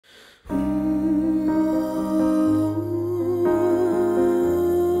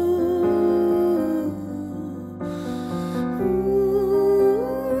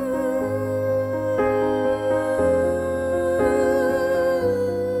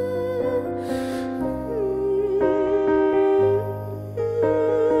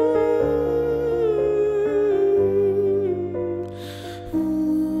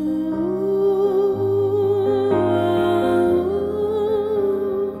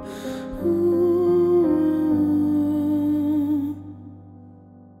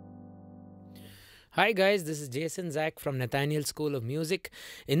Hi guys, this is Jason Zach from Nathaniel School of Music.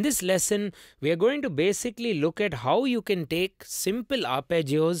 In this lesson, we are going to basically look at how you can take simple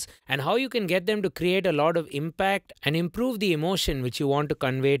arpeggios and how you can get them to create a lot of impact and improve the emotion which you want to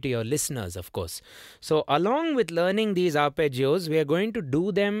convey to your listeners, of course. So along with learning these arpeggios, we are going to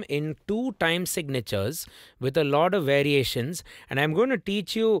do them in 2 time signatures with a lot of variations, and I'm going to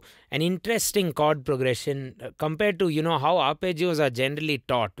teach you an interesting chord progression compared to how arpeggios are generally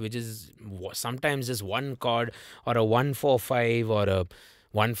taught, which is sometimes just one chord or a 1-4-5 or a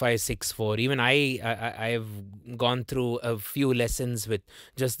 1-5-6-4. Even I have gone through a few lessons with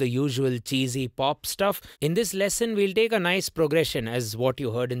just the usual cheesy pop stuff. In this lesson, we'll take a nice progression as what you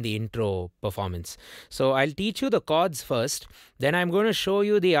heard in the intro performance. So I'll teach you the chords first, then I'm going to show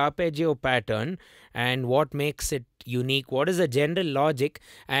you the arpeggio pattern and what makes it unique, what is the general logic,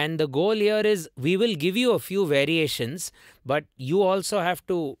 and the goal here is we will give you a few variations, but you also have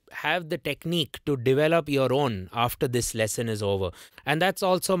to have the technique to develop your own after this lesson is over. And that's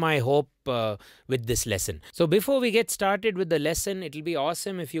also my hope with this lesson. So before we get started with the lesson, it'll be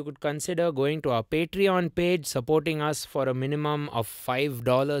awesome if you could consider going to our Patreon page, supporting us for a minimum of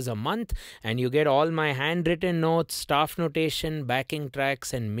 $5 a month, and you get all my handwritten notes, staff notation, backing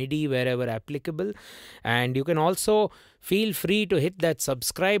tracks, and MIDI wherever applicable. And you can also feel free to hit that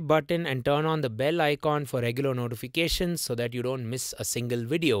subscribe button and turn on the bell icon for regular notifications so that you don't miss a single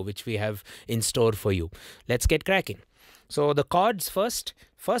video which we have in store for you. Let's get cracking. So the chords first.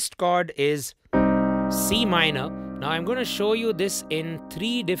 First chord is C minor. Now I'm going to show you this in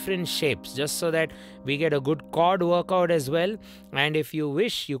 3 different shapes just so that we get a good chord workout as well. And if you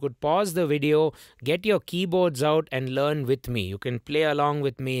wish, you could pause the video, get your keyboards out and learn with me. You can play along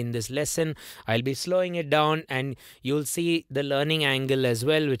with me in this lesson. I'll be slowing it down and you'll see the learning angle as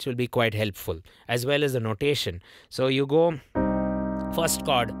well, which will be quite helpful, as well as the notation. So you go first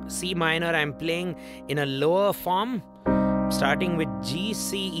chord, C minor. I'm playing in a lower form, starting with G,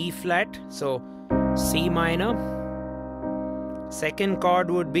 C, E flat. So C minor. Second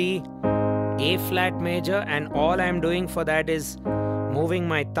chord would be A flat major, and all I'm doing for that is moving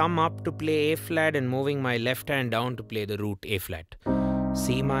my thumb up to play A flat and moving my left hand down to play the root A flat.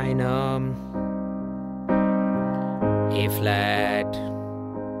 C minor, A flat.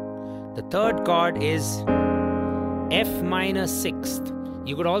 The third chord is F minor 6th.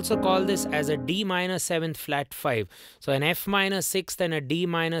 You could also call this as a D minor 7th flat 5. So an F minor 6th and a D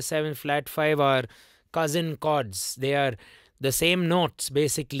minor 7th flat 5 are cousin chords. They are the same notes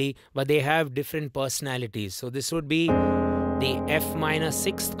basically, but they have different personalities. So this would be the F minor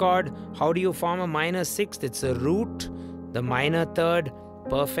 6th chord. How do you form a minor 6th? It's a root, the minor 3rd,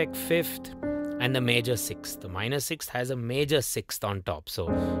 perfect 5th, and the major 6th. The minor 6th has a major 6th on top, so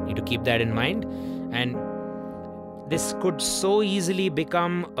you need to keep that in mind. And this could so easily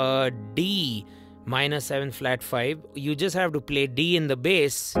become a D minor 7 flat 5. You just have to play D in the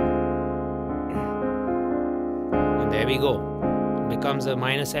bass. And there we go. It becomes a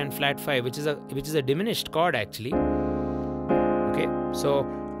minor 7 flat 5, which is a diminished chord actually. Okay, so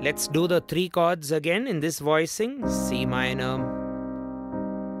let's do the 3 chords again in this voicing. C minor,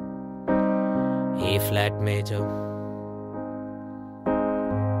 A flat major,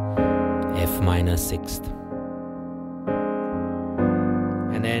 F minor 6th.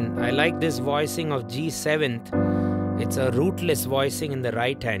 And then I like this voicing of G 7th. It's a rootless voicing in the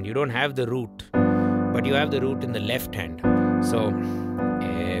right hand. You don't have the root, but you have the root in the left hand. So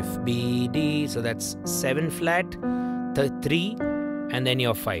F, B, D. So that's 7 flat, 3, and then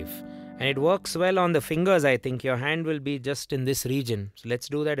your 5. And it works well on the fingers, I think. Your hand will be just in this region. So let's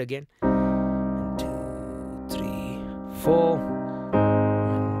do that again. 1, 2, 3, 4.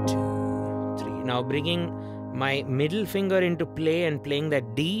 1, 2, 3. Now bringing my middle finger into play and playing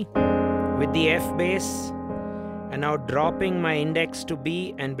that D with the F bass, and now dropping my index to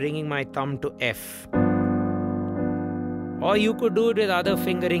B and bringing my thumb to F. Or you could do it with other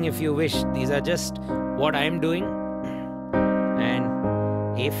fingering if you wish. These are just what I'm doing. And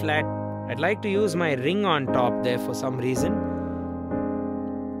A flat, I'd like to use my ring on top there for some reason.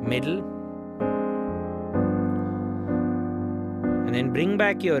 Middle. And then bring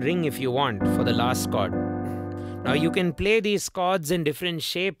back your ring if you want for the last chord. Now you can play these chords in different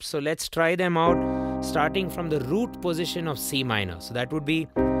shapes, so let's try them out starting from the root position of C minor. So that would be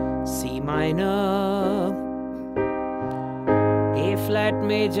C minor, A flat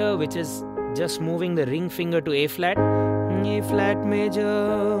major, which is just moving the ring finger to A flat, A flat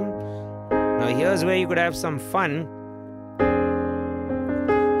major. Now here's where you could have some fun.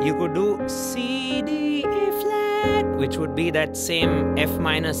 You could do C, D, A flat, which would be that same F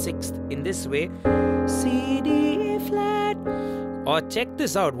minor 6th in this way. C, D, A flat. Or check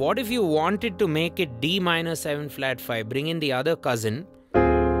this out. What if you wanted to make it D minor 7 flat 5? Bring in the other cousin.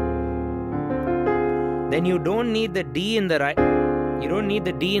 Then you don't need the D in the right. You don't need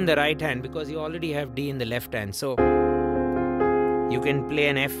the D in the right hand because you already have D in the left hand. So you can play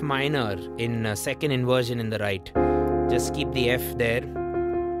an F minor in second inversion in the right. Just keep the F there.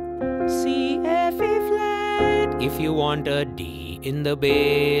 C, F, A flat. If you want a D in the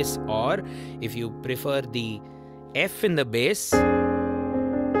bass, or if you prefer the F in the bass,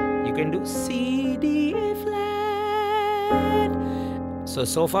 you can do C, D, A flat.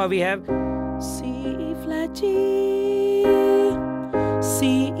 So far we have C, E flat, G,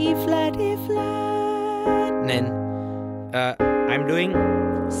 C, E flat, A flat. Then I'm doing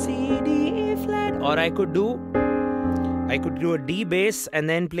C, D, A flat, or I could do a D bass and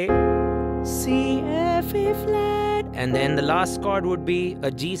then play C, F, A flat, and then the last chord would be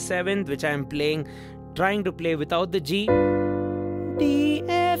a G7th, which I'm trying to play without the G. D,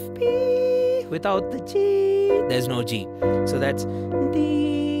 F, B, without the G. There's no G, so that's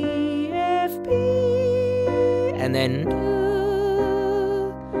D, F, B, and then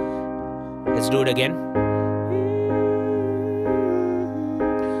let's do it again.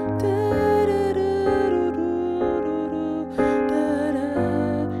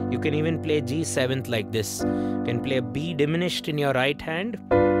 You can even play G7th like this. You can play a B diminished in your right hand,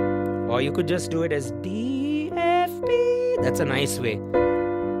 or you could just do it as D, F, B. That's a nice way.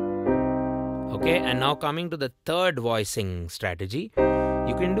 Okay, and now coming to the third voicing strategy,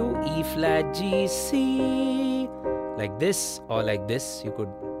 you can do E flat, G, C, like this or like this. You could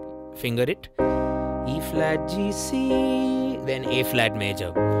finger it. E flat, G, C, then A flat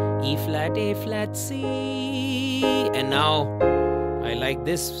major. E flat, A flat, C, and now I like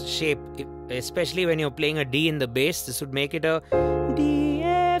this shape, especially when you're playing a D in the bass. This would make it a D,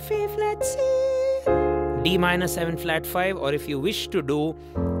 F, A flat, C, D minor 7 flat 5, or if you wish to do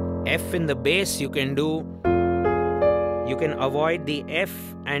F in the bass, you can avoid the F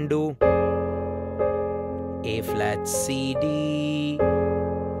and do A flat, C, D,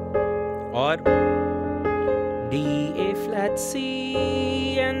 or D, A flat,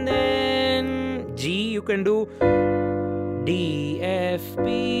 C, and then G. You can do D, F,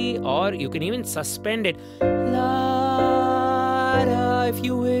 B, or you can even suspend it, La, da, if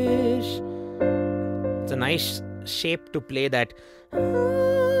you wish. It's a nice shape to play that.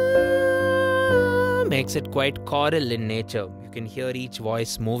 Makes it quite choral in nature. You can hear each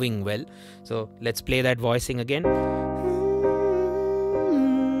voice moving well. So let's play that voicing again.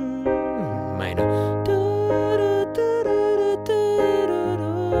 Minor.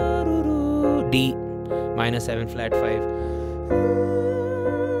 D minor 7 flat 5.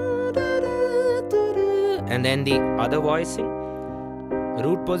 And then the other voicing,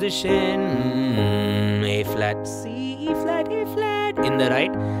 root position, A flat, C, E flat, A flat in the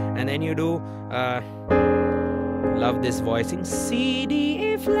right, and then you do love this voicing, C,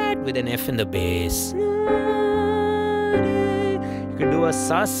 D, A flat with an F in the bass. You could do a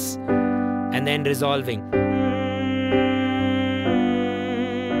sus and then resolving,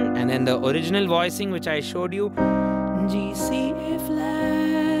 and then the original voicing which I showed you, G, C, A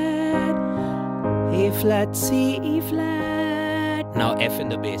flat, A flat, C, E flat. Now F in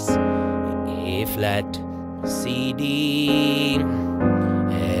the bass. A flat, C, D,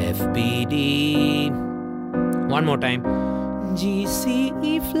 F, B, D. One more time. G, C,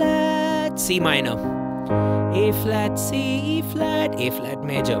 E flat, C minor. A flat, C, E flat, A flat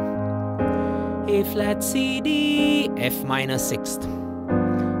major. A flat, C, D, F minor 6th.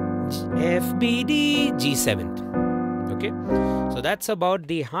 F, B, D, G7th. Okay, so that's about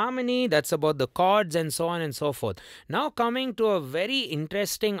the harmony, that's about the chords and so on and so forth. Now coming to a very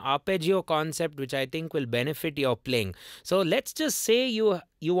interesting arpeggio concept which I think will benefit your playing. So let's just say you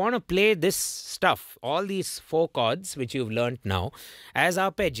want to play this stuff, all these 4 chords which you've learnt now as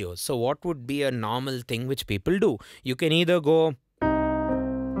arpeggios. So what would be a normal thing which people do? You can either go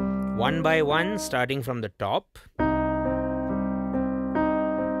one by one starting from the top.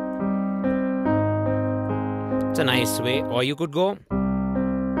 It's a nice way, or you could go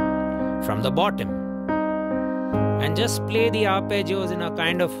from the bottom and just play the arpeggios in a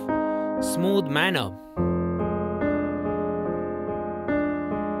kind of smooth manner.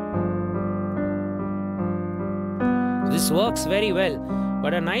 This works very well,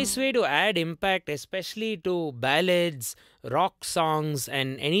 but a nice way to add impact, especially to ballads, rock songs,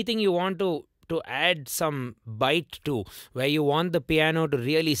 and anything you want to add some bite to, where you want the piano to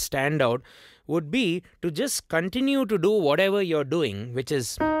really stand out, would be to just continue to do whatever you're doing, which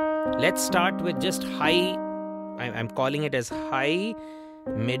is, let's start with just high, I'm calling it as high,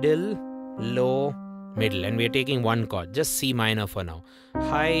 middle, low, middle, and we're taking one chord, just C minor for now.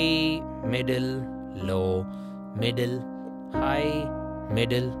 High, middle, low, middle, high,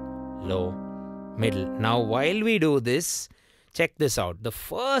 middle, low, middle. Now while we do this, check this out. The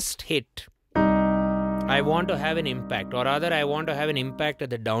first hit, I want to have an impact, or rather I want to have an impact at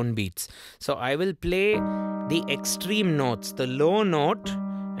the downbeats. So I will play the extreme notes, the low note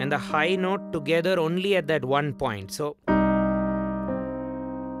and the high note together only at that one point. So,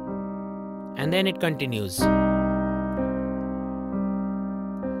 and then it continues.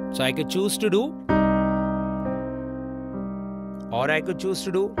 So I could choose to do, or I could choose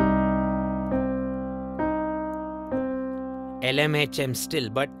to do LMHM still,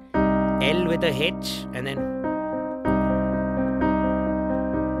 but L with a H, and then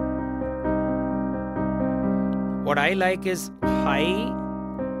what I like is high,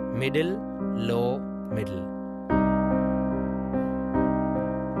 middle, low, middle.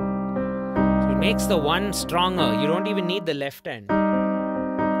 So it makes the one stronger. You don't even need the left hand.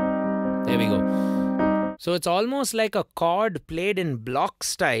 There we go. So it's almost like a chord played in block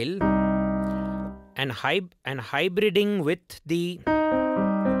style and hybriding with the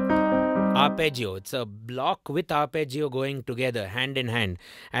arpeggio. It's a block with arpeggio going together, hand in hand.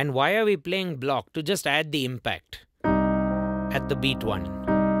 And why are we playing block? To just add the impact at the beat 1.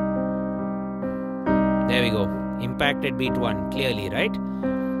 There we go. Impact at beat 1, clearly, right?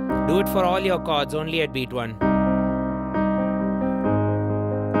 Do it for all your chords, only at beat 1.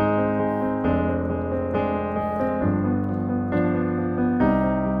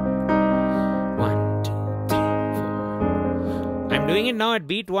 I'm doing it now at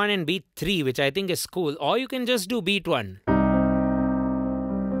beat 1 and beat 3, which I think is cool. Or you can just do beat 1.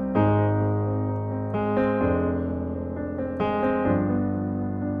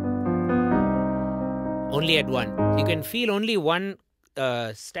 Only at 1. You can feel only one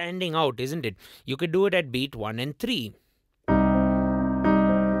standing out, isn't it? You could do it at beat 1 and 3.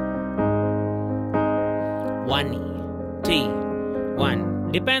 1 E, 3, 1.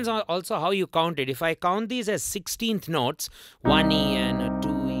 Depends on also how you count it. If I count these as 16th notes, 1 E and a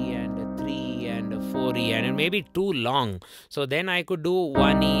 2 E and a 3 E and a 4 E, and it may be too long. So then I could do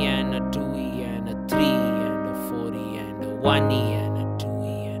 1 E and a 2 E and a 3 E and a 4 E and a 1 E and a 2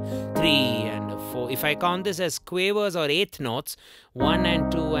 E and 3 E and a 4. If I count this as quavers or eighth notes, 1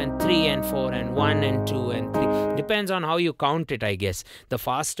 and 2 and 3 and 4 and 1 and 2 and 3. Depends on how you count it, I guess. The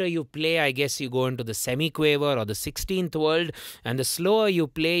faster you play, I guess you go into the semiquaver or the 16th world, and the slower you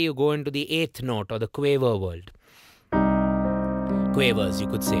play, you go into the 8th note or the quaver world. Quavers, you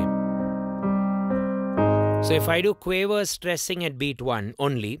could say. So if I do quavers stressing at beat 1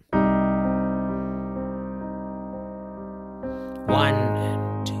 only, 1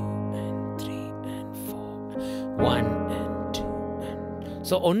 and 2 and 3 and 4, 1 and 2 and...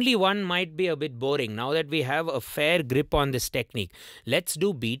 So only 1 might be a bit boring. Now that we have a fair grip on this technique, let's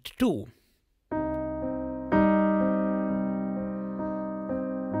do beat 2.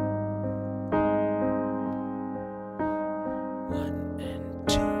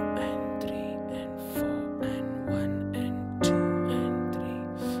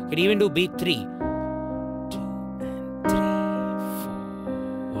 Could even do beat 3. 2 and 3, 4,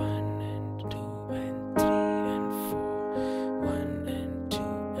 1 and 2 and 3 and 4, 1 and 2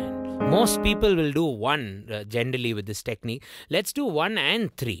 and... Most people will do 1 generally with this technique. Let's do 1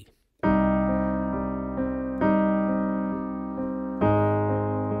 and 3.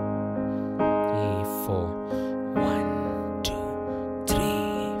 1, 2,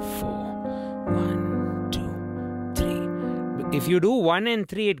 3. If you do 1 and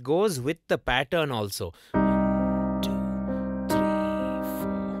 3, it goes with the pattern also. 1, 2, 3,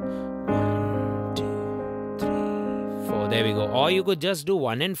 4. 1, 2, 3, 4. There we go. Or you could just do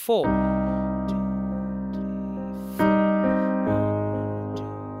 1 and 4. 1,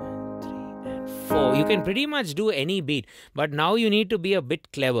 2, 3, 4. You can pretty much do any beat, but now you need to be a bit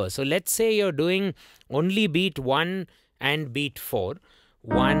clever. So let's say you're doing only beat 1 and beat 4.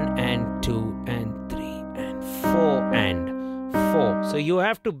 1 and 2 and 3 and 4 and 4. So you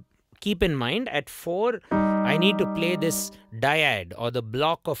have to keep in mind at 4 I need to play this dyad or the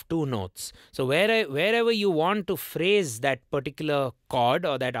block of 2 notes. So wherever you want to phrase that particular chord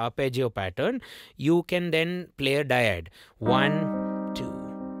or that arpeggio pattern, you can then play a dyad. 1,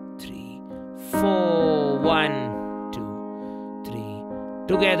 2, 3, 4. 1, 2, 3.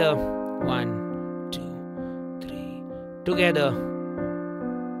 Together. 1, 2, 3. Together.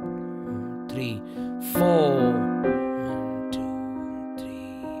 3, 4. 1, 2, 3,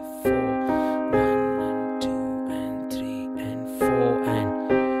 4. 1 and 2 and 3 and 4 and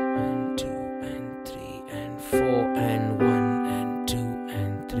 1, 2 and 3 and 4 and 1 and 2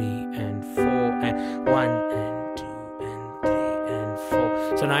 and 3 and 4 and 1 and 2 and 3 and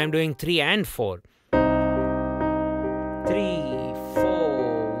 4. So now I'm doing 3 and 4. 3,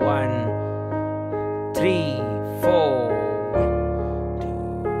 4, 1, 3, 4, 1,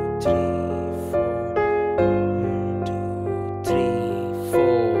 2, 3, 4, 1, 2, 3,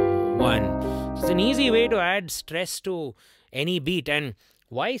 4, 1. It's an easy way to add stress to any beat. And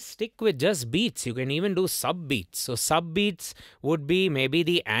why stick with just beats? You can even do sub beats. So sub beats would be maybe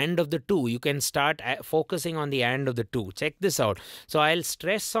the and of the 2. You can start focusing on the and of the 2. Check this out. So I'll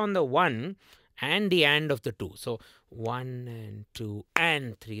stress on the 1 and the and of the 2. So 1 and 2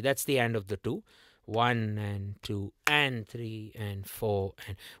 and 3. That's the and of the 2. 1 and 2 and 3 and 4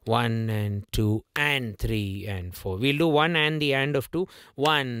 and 1 and 2 and 3 and 4. We'll do 1 and the and of 2.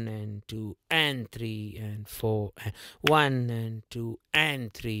 1 and 2 and 3 and 4 and 1 and 2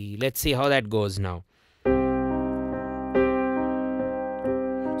 and 3. Let's see how that goes now.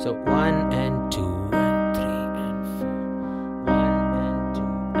 So 1 and 2 and 3 and 4. 1 and 2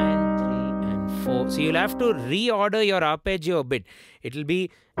 and 3 and 4. So you'll have to reorder your arpeggio a bit. It'll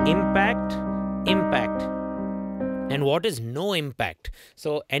be impact, impact. And what is no impact?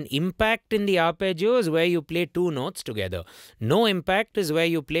 So an impact in the arpeggio is where you play 2 notes together. No impact is where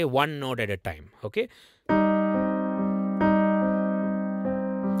you play 1 note at a time. Okay? 1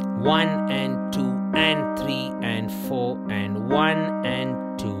 and 2 and 3 and 4 and 1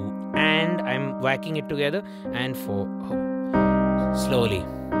 and 2 and I'm whacking it together and 4. Oh. Slowly.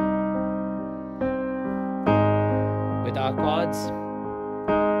 With our chords.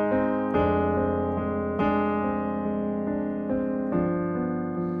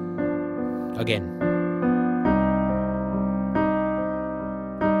 Again.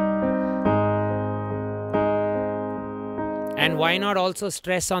 And why not also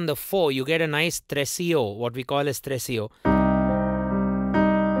stress on the 4? You get a nice Tresillo, what we call as Tresillo.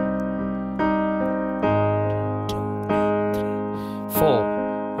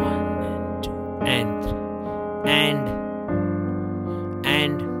 4, 1 and 2 and 3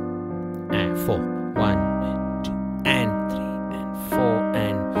 and 4, 1 and 2 and 3 and 4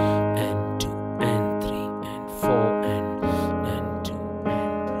 and 2 and 3 and 4 and 2 and 3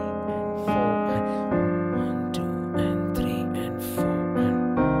 and 4 and 1, 2 and 3 and 4 and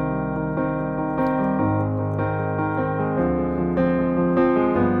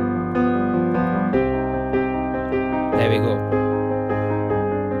there we go.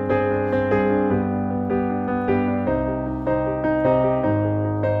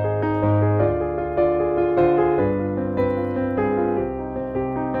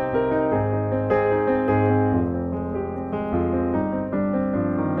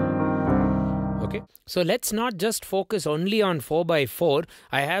 So let's not just focus only on 4x4.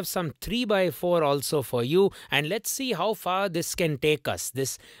 I have some 3x4 also for you. And let's see how far this can take us,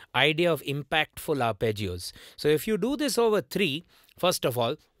 this idea of impactful arpeggios. So if you do this over 3, first of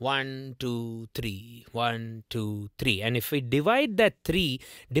all, 1, 2, 3, 1, 2, 3. And if we divide that 3,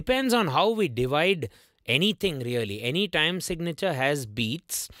 depends on how we divide anything really. Any time signature has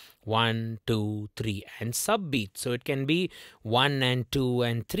beats. 1, 2, 3 and sub beats. So it can be 1 and 2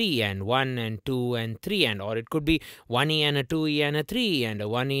 and 3 and 1 and 2 and 3 and, or it could be 1E and a 2E and a 3 and a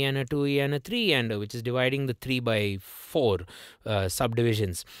 1E and a 2E and a 3 and which is dividing the 3x4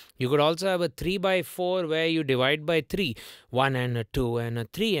 subdivisions. You could also have a 3x4 where you divide by 3, 1 and a 2 and a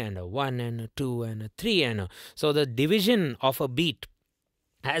 3 and a 1 and a 2 and a 3 and a. So the division of a beat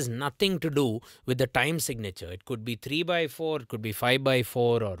has nothing to do with the time signature. It could be 3x4, it could be 5x4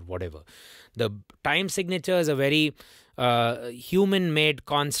 or whatever. The time signature is a very human-made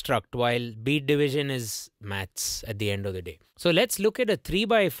construct, while beat division is maths at the end of the day. So let's look at a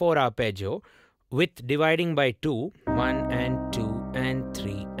 3x4 arpeggio with dividing by 2, 1 and 2 and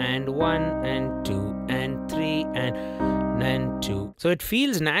 3 and 1 and 2 and 3 and 2. So it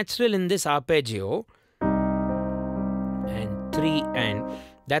feels natural in this arpeggio and 3 and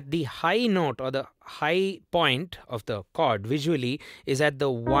that the high note or the high point of the chord visually is at the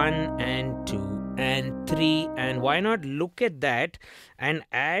 1 and 2 and 3, and why not look at that and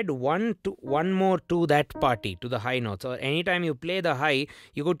add one more to that party, to the high notes. Or anytime you play the high,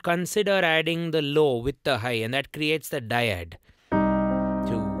 you could consider adding the low with the high, and that creates the dyad. 2,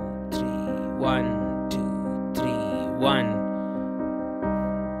 3, 1, 2, 3, 1.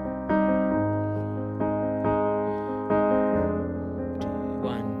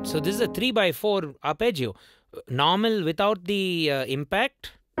 So this is a 3x4 arpeggio, normal without the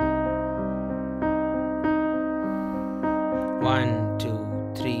impact. 1,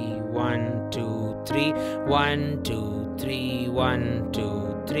 2, 3, 1, 2, 3, 1, 2, 3, 1,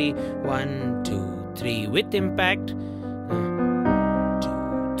 2, 3, 1, 2, 3 with impact. 2,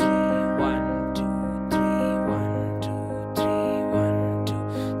 3, 1, 2,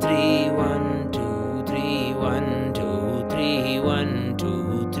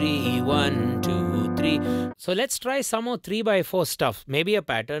 So let's try some more 3x4 stuff. Maybe a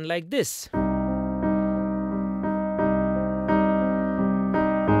pattern like this.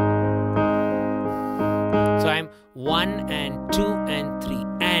 So I'm 1 and 2 and 3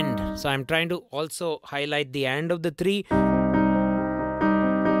 and. So I'm trying to also highlight the and of the 3.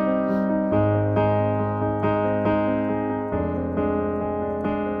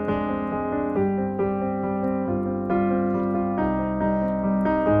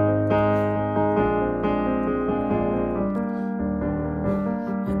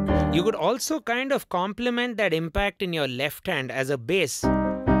 You could also kind of complement that impact in your left hand as a bass.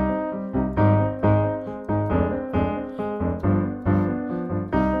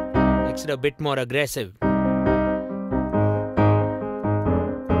 Makes it a bit more aggressive.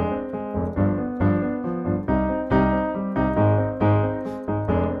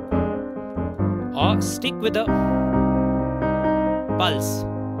 Or stick with a pulse.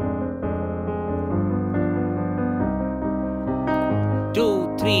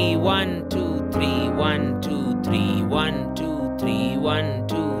 2, 3, 1, 2, 3, 1, 2, 3, 1, 2, 3, 1,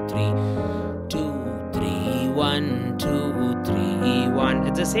 2, 3, 2, 3, 1, 2, 3, 1.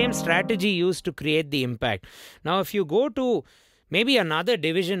 It's the same strategy used to create the impact. Now, if you go to maybe another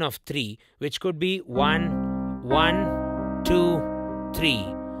division of 3, which could be 1, 1, 2, 3,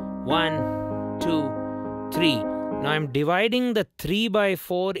 1, 2, 3. Now I'm dividing the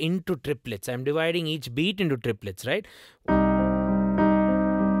 3x4 into triplets. I'm dividing each beat into triplets, right?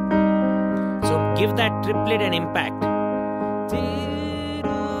 So give that triplet an impact.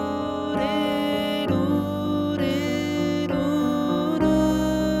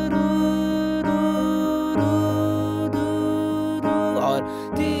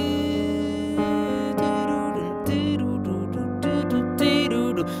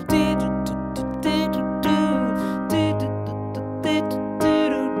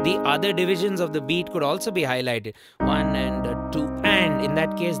 The other divisions of the beat could also be highlighted. 1 and a 2 and. In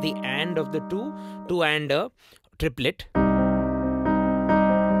that case, the and of the 2 and a triplet.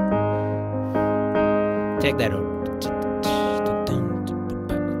 Check that out.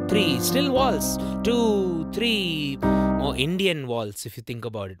 3, still waltz. 2, 3, more Indian waltz if you think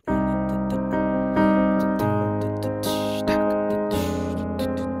about it.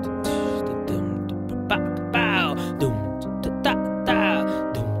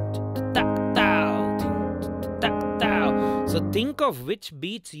 So think of which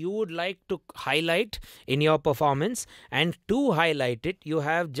beats you would like to highlight in your performance, and to highlight it, you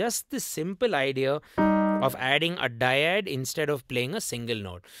have just this simple idea of adding a dyad instead of playing a single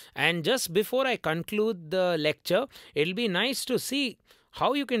note. And just before I conclude the lecture, it'll be nice to see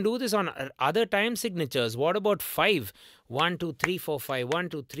how you can do this on other time signatures. What about 5? 1, 2, 3, 4, 5. 1,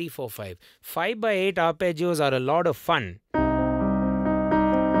 2, 3, 4, 5. 5x8 arpeggios are a lot of fun.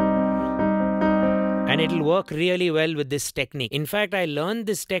 And it'll work really well with this technique. In fact, I learned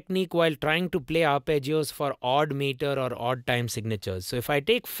this technique while trying to play arpeggios for odd meter or odd time signatures. So if I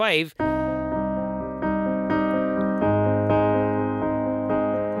take 5,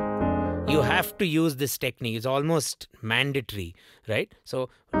 you have to use this technique. It's almost mandatory, right? So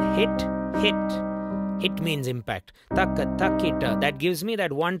hit, hit. Hit means impact. Taka, takita. That gives me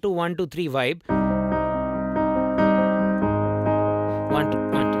that 1, 2, 1, 2, 3 vibe. 1, 2,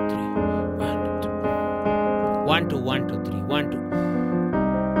 1, 2, 3. 1, 2, 1, 2, 3, 1, 2.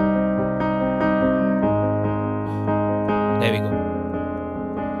 There we go.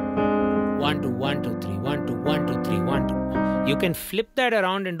 1, 2, 1, 2, 3, 1, 2, 1, 2, 3, 1, 2. You can flip that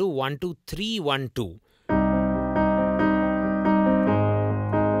around and do 1, 2, 3, 1, 2.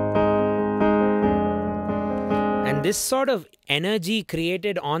 And this sort of energy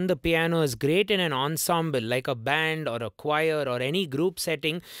created on the piano is great in an ensemble like a band or a choir or any group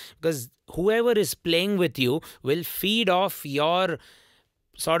setting, because whoever is playing with you will feed off your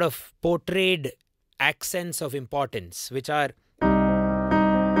sort of portrayed accents of importance, which are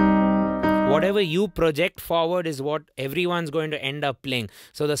whatever you project forward is what everyone's going to end up playing.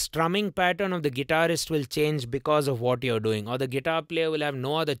 So the strumming pattern of the guitarist will change because of what you're doing, or the guitar player will have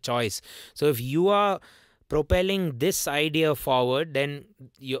no other choice. So if you are propelling this idea forward, then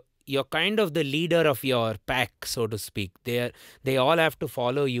you're kind of the leader of your pack, so to speak. They all have to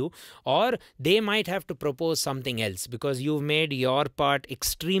follow you, or they might have to propose something else because you've made your part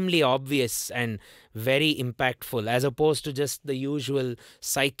extremely obvious and very impactful, as opposed to just the usual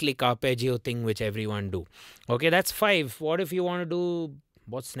cyclic arpeggio thing which everyone do. Okay, that's 5. What if you want to do,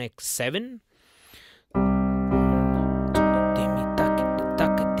 what's next, 7?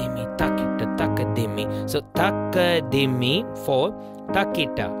 So takadimi for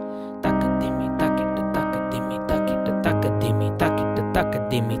takita. Takadimi, takita, takadimi, takita, takadimi, takita,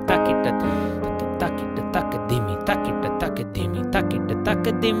 takadimi, takita, takita, takita.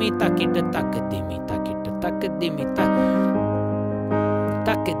 takadimi takita takadimi takita takadimi takadimi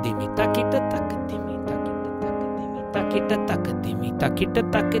takita takadimi takita takadimi takita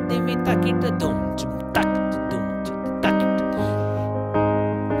takadimi takita dum takita dum takita.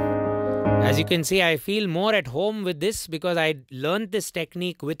 As you can see, I feel more at home with this because I learned this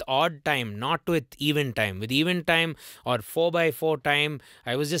technique with odd time, not with even time. With even time or 4x4 time,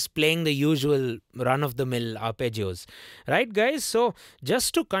 I was just playing the usual run-of-the-mill arpeggios. Right, guys? So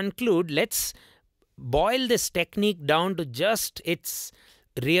just to conclude, let's boil this technique down to just its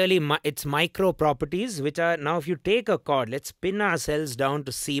micro properties, which are, now if you take a chord, let's pin ourselves down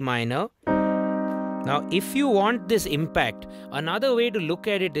to C minor. Now, if you want this impact, another way to look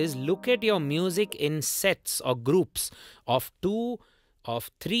at it is look at your music in sets or groups of 2, of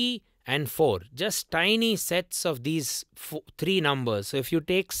 3 and 4. Just tiny sets of these 3 numbers. So, if you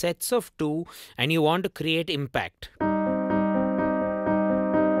take sets of 2 and you want to create impact.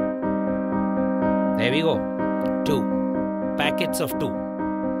 There we go. 2. Packets of 2.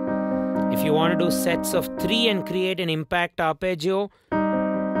 If you want to do sets of 3 and create an impact arpeggio,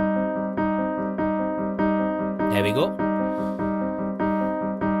 there we go.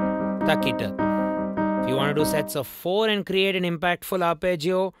 Takita. If you want to do sets of 4 and create an impactful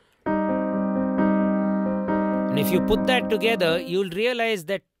arpeggio, and if you put that together, you'll realize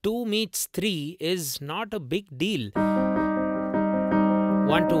that 2 meets 3 is not a big deal.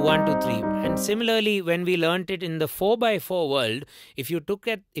 1 2 1 2 3. And similarly, when we learnt it in the 4x4 world, if you took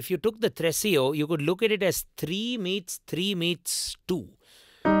the Tresillo, you could look at it as 3 meets 2.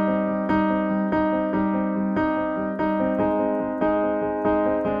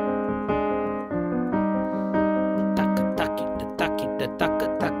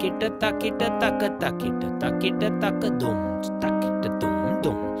 Takita takita taka takita takita taka dum takita dum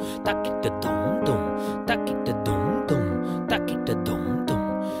dum takita dum dum takita dum dum takita dum dum.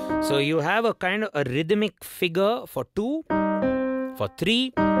 So you have a kind of a rhythmic figure for 2, for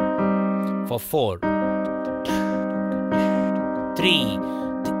 3, for 4. 3,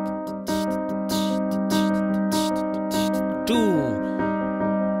 2.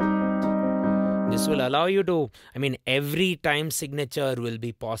 This will allow you to, every time signature will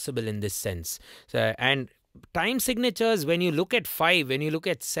be possible in this sense. So, and time signatures, when you look at 5, when you look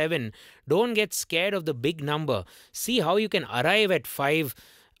at 7, don't get scared of the big number. See how you can arrive at 5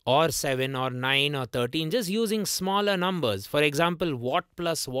 or 7 or 9 or 13 just using smaller numbers. For example, what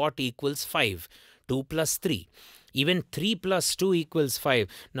plus what equals 5, 2 plus 3. Even 3 plus 2 equals 5.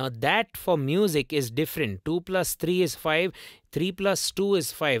 Now that for music is different. 2 plus 3 is 5. 3 plus 2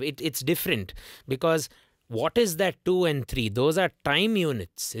 is 5. It's different because what is that 2 and 3? Those are time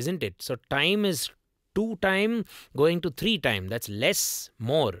units, isn't it? So time is 2 time going to 3 time. That's less,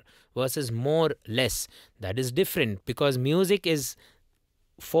 more versus more, less. That is different because music is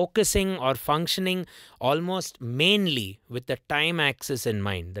focusing or functioning almost mainly with the time axis in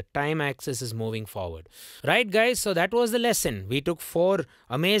mind. The time axis is moving forward. Right, guys? So that was the lesson. We took 4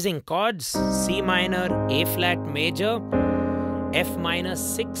 amazing chords: C minor, A flat major, F minor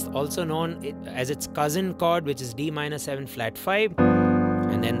 6th, also known as its cousin chord, which is D minor 7 flat 5,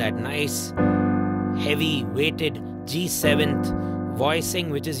 and then that nice heavy weighted G7th voicing,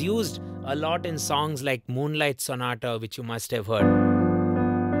 which is used a lot in songs like Moonlight Sonata, which you must have heard.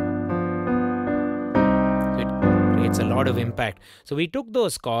 It's a lot of impact. So we took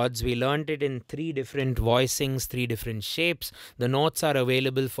those chords, we learned it in 3 different voicings, 3 different shapes. The notes are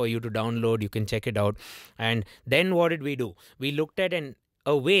available for you to download. You can check it out. And then what did we do? We looked at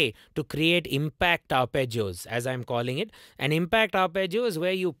a way to create impact arpeggios, as I'm calling it. An impact arpeggio is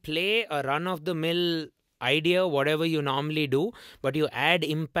where you play a run-of-the-mill idea, whatever you normally do, but you add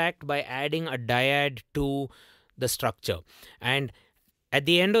impact by adding a dyad to the structure. And at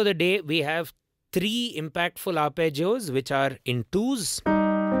the end of the day, we have 3 impactful arpeggios, which are in 2s,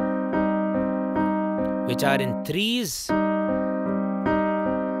 which are in 3s,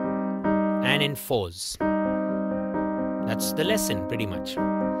 and in 4s. That's the lesson pretty much.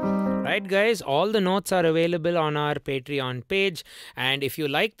 Right, guys, all the notes are available on our Patreon page, and if you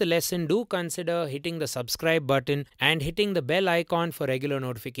like the lesson, do consider hitting the subscribe button and hitting the bell icon for regular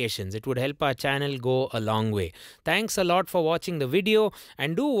notifications. It would help our channel go a long way. Thanks a lot for watching the video,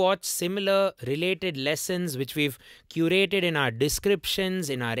 and do watch similar related lessons which we've curated in our descriptions,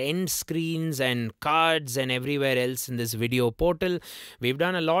 in our end screens and cards and everywhere else in this video portal. We've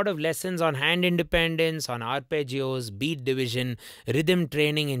done a lot of lessons on hand independence, on arpeggios, beat division, rhythm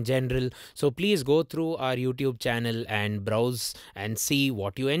training in general. So please go through our YouTube channel and browse and see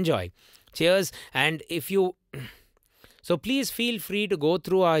what you enjoy. Cheers. And if you So please feel free to go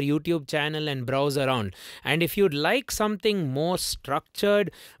through our YouTube channel and browse around. And if you'd like something more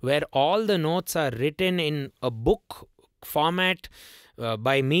structured, where all the notes are written in a book format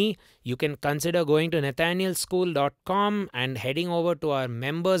by me, you can consider going to nathanielschool.com and heading over to our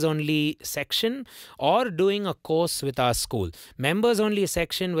members only section, or doing a course with our school. Members only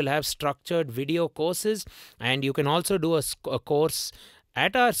section will have structured video courses, and you can also do a course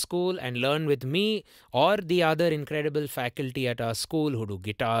at our school and learn with me or the other incredible faculty at our school who do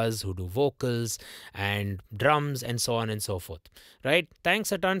guitars, who do vocals and drums and so on and so forth. Right?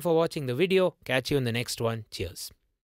 Thanks a ton for watching the video. Catch you in the next one. Cheers.